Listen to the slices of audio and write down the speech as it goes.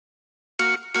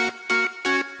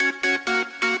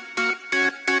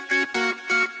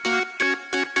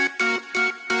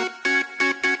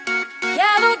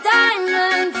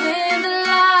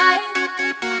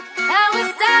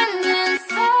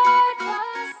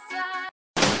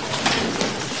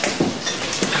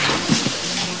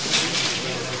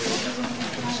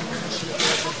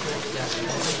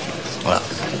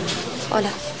Hola.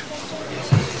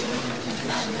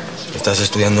 ¿Estás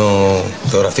estudiando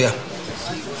geografía?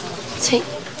 Sí.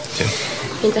 Sí.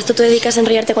 Mientras tú te dedicas a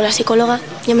enrollarte con la psicóloga,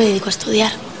 yo me dedico a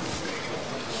estudiar.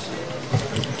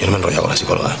 Yo no me he enrollado con la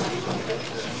psicóloga.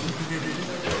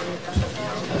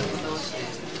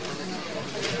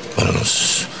 Bueno,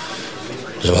 nos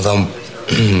hemos dado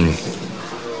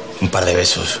un par de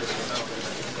besos.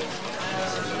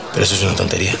 Pero eso es una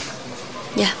tontería.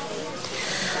 Ya.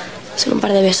 Son un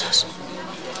par de besos.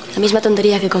 La misma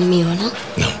tontería que conmigo, ¿no?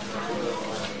 No.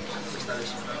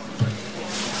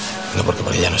 No, porque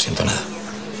por ella no siento nada.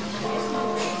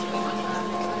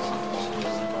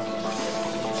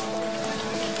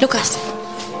 Lucas.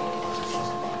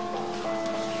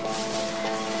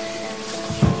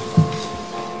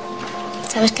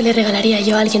 ¿Sabes qué le regalaría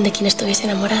yo a alguien de quien estuviese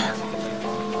enamorada?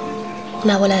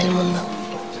 Una bola del mundo.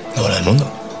 ¿Una bola del mundo?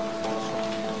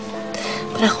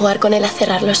 Para jugar con él a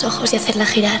cerrar los ojos y hacerla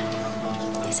girar.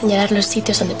 Y señalar los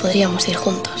sitios donde podríamos ir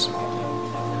juntos.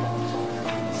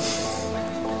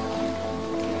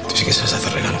 Tú sí que sabes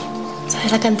hacer regalo.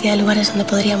 ¿Sabes la cantidad de lugares donde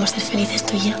podríamos ser felices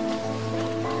tú y yo?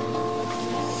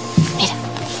 Mira.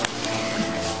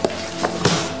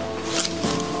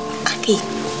 Aquí.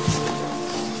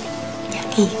 Y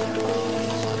aquí.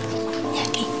 Y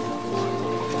aquí.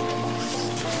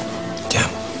 Ya.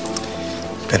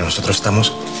 Pero nosotros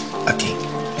estamos aquí,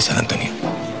 en San Antonio.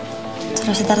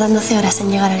 Solo se tardan 12 horas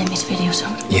en llegar al hemisferio sur.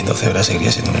 Y en 12 horas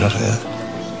seguiría siendo menor de edad.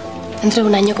 Dentro de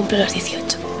un año cumplo los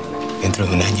 18. Dentro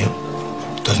de un año,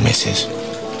 2 meses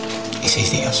y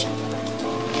 6 días.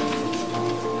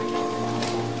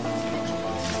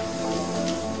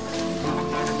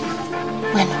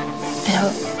 Bueno,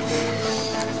 pero...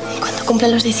 ¿y cuando cumpla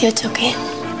los 18 qué?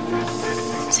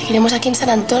 Seguiremos aquí en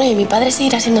San Antonio y mi padre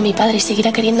seguirá siendo mi padre y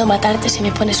seguirá queriendo matarte si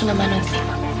me pones una mano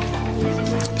encima.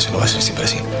 Eso no va a ser siempre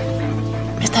así.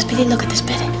 ¿Me estás pidiendo que te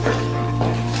espere?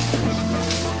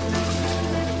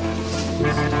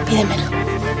 Pídemelo.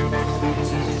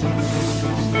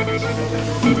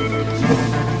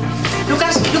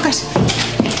 Lucas.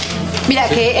 Mira,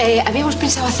 que habíamos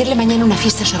pensado hacerle mañana una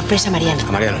fiesta sorpresa a Mariano.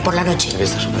 ¿A Mariano? Por la noche. Una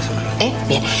fiesta sorpresa a Mariano.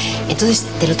 Bien. Entonces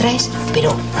te lo traes,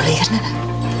 pero no le digas nada.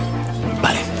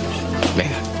 Vale.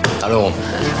 Venga. Hasta luego.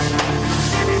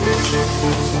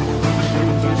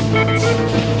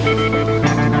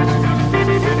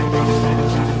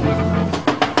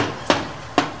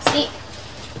 Sí.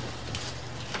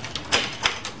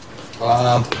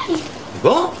 Hola.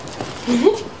 ¿Digo?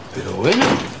 Pero bueno.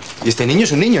 Y este niño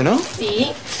es un niño, ¿no?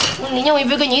 Sí. Un niño muy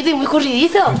pequeñito y muy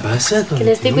corridizo. ¿Qué pasa contigo? Que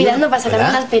le estoy cuidando para sacarme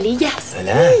Hola. las pelillas.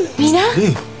 Hola. Mira.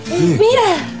 Sí.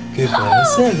 Mira. ¿Qué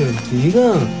pasa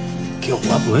contigo? Qué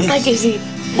guapo es. Ay, que sí.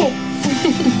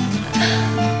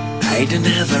 I don't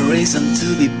have a reason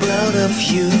to be proud of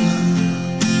you.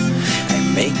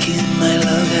 I'm making my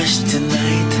luggage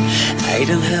tonight. I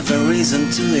don't have a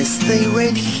reason to stay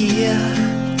right here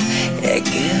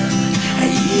again. A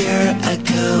year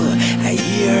ago, a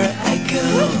year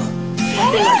ago.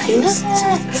 ¿Te imaginas?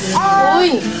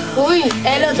 Uy,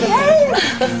 el otro.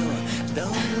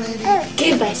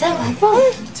 ¿Qué pasa, guapo?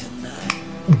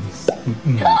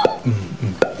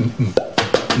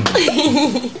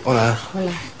 Hola.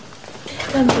 Hola.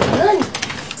 Campeón.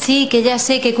 Sí, que ya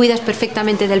sé que cuidas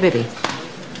perfectamente del bebé.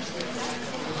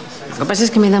 Lo que pasa es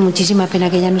que me da muchísima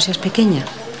pena que ya no seas pequeña.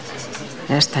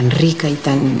 Eras tan rica y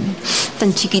tan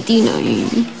chiquitina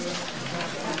y...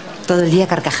 todo el día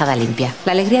carcajada limpia.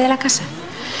 La alegría de la casa.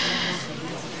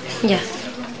 Ya.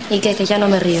 ¿Y qué? Que ya no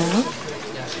me río, ¿no?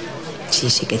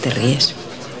 Sí que te ríes.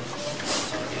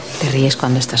 Te ríes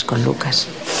cuando estás con Lucas.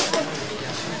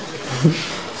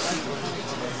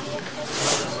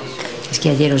 Es que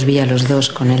ayer os vi a los dos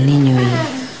con el niño y...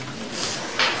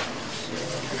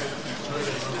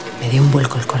 me dio un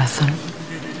vuelco el corazón.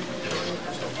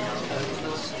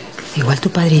 Igual tu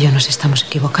padre y yo nos estamos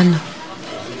equivocando.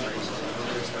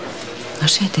 No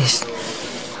sé, te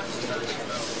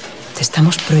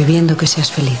estamos prohibiendo que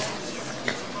seas feliz.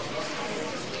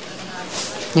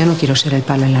 Yo no quiero ser el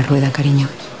palo en la rueda, cariño.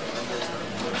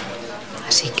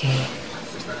 Así que...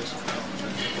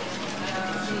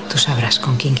 tú sabrás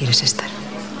con quién quieres estar.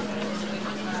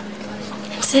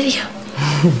 ¿En serio?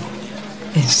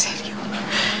 ¿En serio?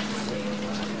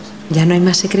 ¿Ya no hay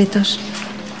más secretos?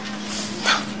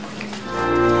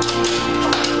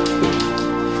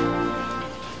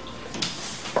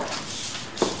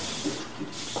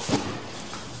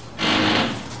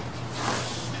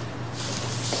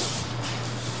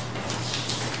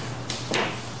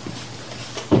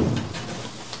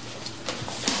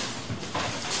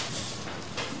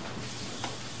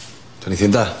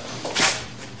 Cenicienta.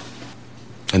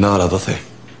 He dado a las 12.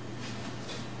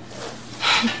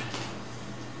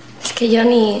 que yo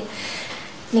ni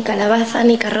calabaza,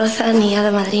 ni carroza, ni hada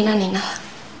madrina, ni nada.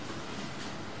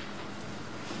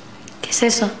 ¿Qué es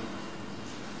eso?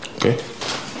 ¿Qué?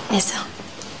 Eso.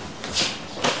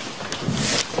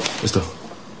 Esto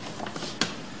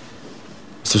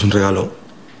es un regalo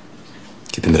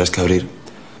que tendrás que abrir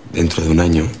dentro de 1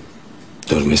 año,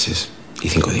 2 meses y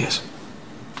 5 días.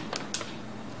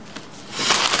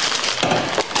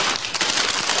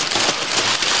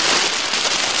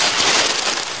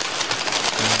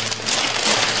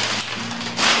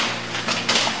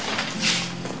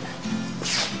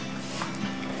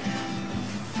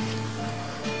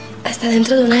 Hasta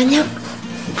dentro de 1 año,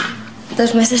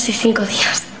 2 meses y 5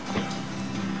 días.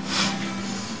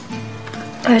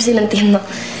 A ver si lo entiendo.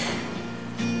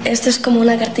 Esto es como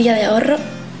una cartilla de ahorro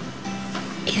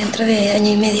y dentro de 1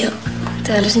 año y medio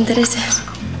te da los intereses.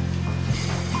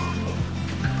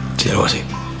 Sí, algo así.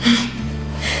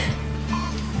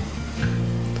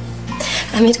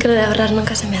 A mí es que lo de ahorrar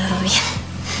nunca se me ha dado bien.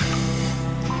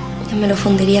 Yo me lo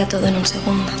fundiría todo en 1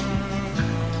 segundo.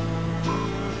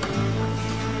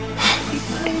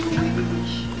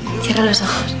 Cierra los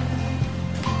ojos.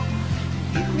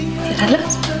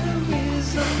 Ciérralos.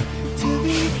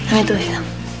 Dame tu dedo.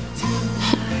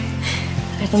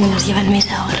 A ver dónde nos llevan mis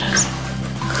ahorros.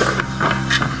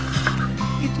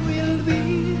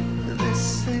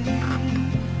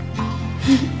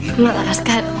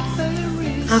 Madagascar.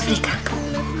 África.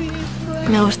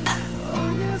 Me gusta.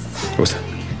 ¿Te gusta?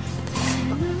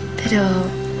 Pero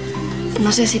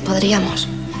no sé si podríamos.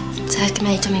 ¿Sabes qué me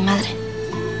ha dicho mi madre?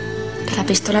 Que la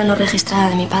pistola no registrada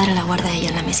de mi padre la guarda ella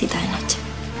en la mesita de noche.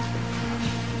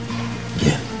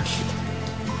 Bien.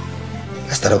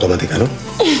 Estará automática, ¿no?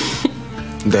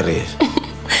 Te ríes.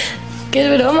 ¡Qué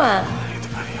es broma!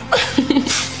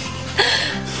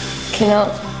 Que no.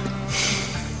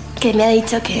 Que me ha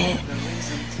dicho que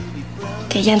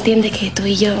ella entiende que tú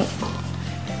y yo...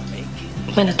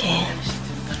 Bueno, que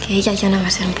ella ya no va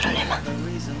a ser un problema.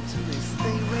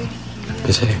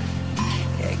 ¿En serio?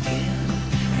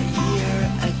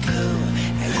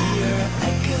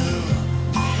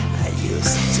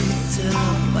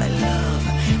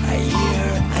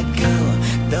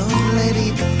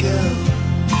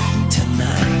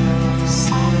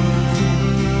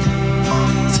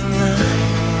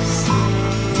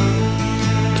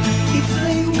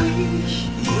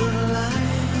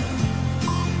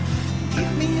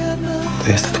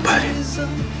 Ahí está tu padre.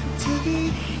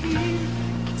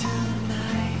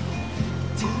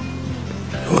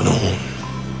 Bueno,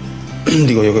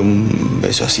 digo yo que un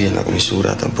beso así en la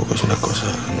comisura tampoco es una cosa,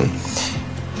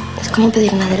 ¿no? Es como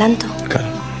pedir un adelanto, Claro.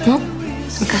 ¿no?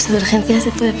 En caso de urgencia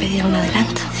se puede pedir un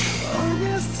adelanto.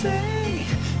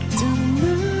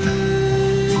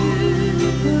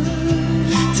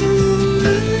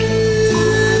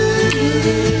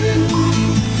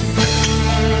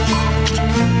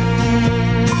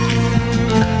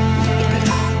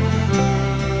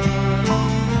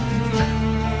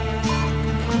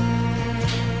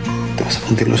 Te vas a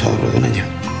fundir los ahorros de 1 año.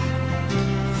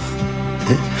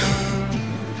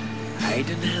 I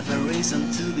don't have a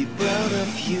reason to be proud of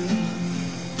you.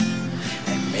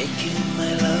 I'm making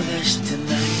my love ash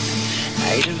tonight.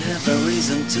 I don't have a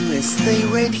reason to stay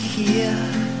right here.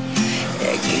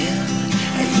 Again,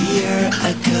 a year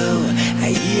ago,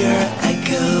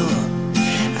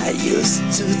 I used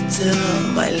to tell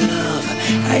my love.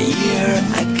 A year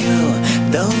ago,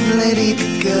 don't let it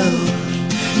go.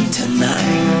 Tonight.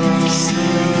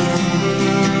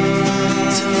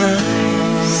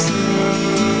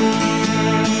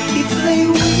 If I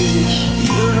wish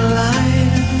you're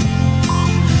alive,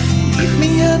 give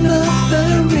me another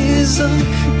reason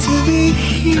to be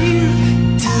here.